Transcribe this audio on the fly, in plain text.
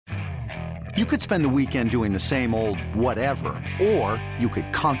You could spend the weekend doing the same old whatever, or you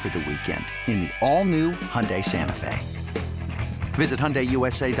could conquer the weekend in the all-new Hyundai Santa Fe. Visit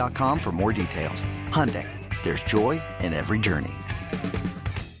HyundaiUSA.com for more details. Hyundai, there's joy in every journey.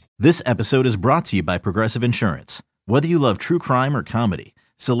 This episode is brought to you by Progressive Insurance. Whether you love true crime or comedy,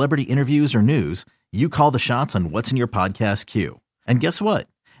 celebrity interviews or news, you call the shots on what's in your podcast queue. And guess what?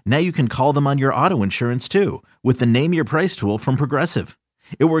 Now you can call them on your auto insurance too with the Name Your Price tool from Progressive.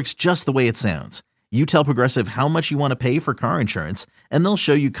 It works just the way it sounds. You tell Progressive how much you want to pay for car insurance, and they'll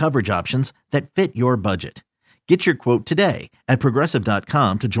show you coverage options that fit your budget. Get your quote today at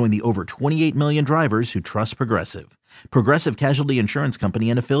Progressive.com to join the over 28 million drivers who trust Progressive. Progressive Casualty Insurance Company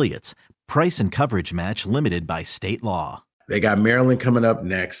and Affiliates. Price and coverage match limited by state law. They got Maryland coming up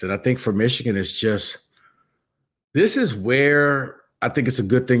next, and I think for Michigan, this is where I think it's a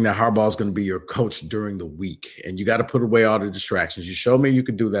good thing that Harbaugh is going to be your coach during the week, and you got to put away all the distractions. You showed me you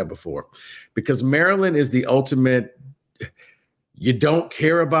could do that before, because Maryland is the ultimate. You don't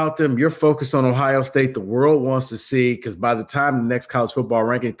care about them. You're focused on Ohio State. The world wants to see, because by the time the next college football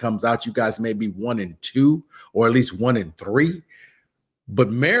ranking comes out, you guys may be 1-2 or at least 1-3. But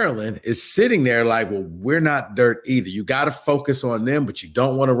Maryland is sitting there like, well, we're not dirt either. You got to focus on them, but you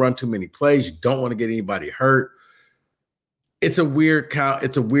don't want to run too many plays. You don't want to get anybody hurt. It's a weird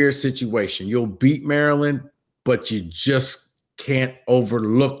situation. You'll beat Maryland, but you just can't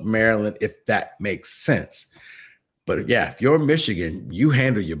overlook Maryland, if that makes sense. But yeah, if you're Michigan, you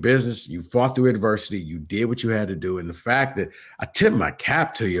handle your business. You fought through adversity. You did what you had to do. And the fact that I tip my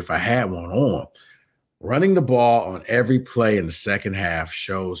cap to you if I had one on, running the ball on every play in the second half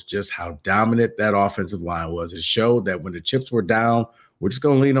shows just how dominant that offensive line was. It showed that when the chips were down, we're just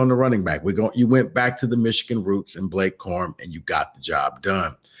going to lean on the running back. You went back to the Michigan roots and Blake Corum, and you got the job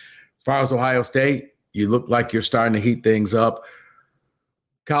done. As far as Ohio State, you look like you're starting to heat things up.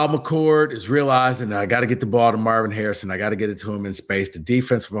 Kyle McCord is realizing I got to get the ball to Marvin Harrison. I got to get it to him in space. The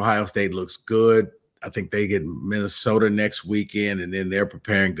defense for Ohio State looks good. I think they get Minnesota next weekend, and then they're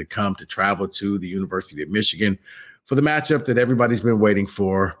preparing to travel to the University of Michigan for the matchup that everybody's been waiting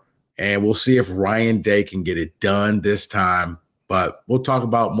for. And we'll see if Ryan Day can get it done this time. But we'll talk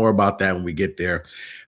more about that when we get there.